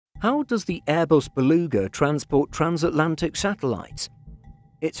How does the Airbus Beluga transport transatlantic satellites?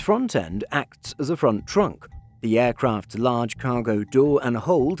 Its front end acts as a front trunk. The aircraft's large cargo door and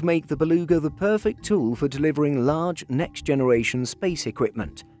hold make the Beluga the perfect tool for delivering large next-generation space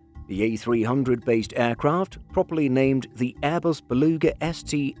equipment. The A300-based aircraft, properly named the Airbus Beluga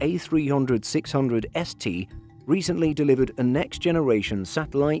ST A300-600 ST, recently delivered a next-generation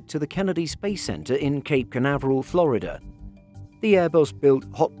satellite to the Kennedy Space Center in Cape Canaveral, Florida. The Airbus-built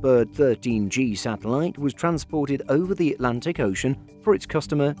Hotbird 13G satellite was transported over the Atlantic Ocean for its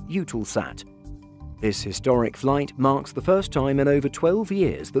customer Eutelsat. This historic flight marks the first time in over 12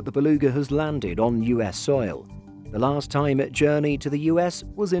 years that the Beluga has landed on US soil. The last time it journeyed to the US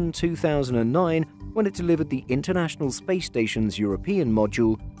was in 2009 when it delivered the International Space Station's European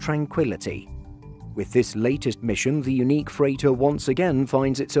module, Tranquility. With this latest mission, the unique freighter once again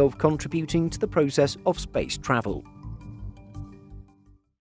finds itself contributing to the process of space travel.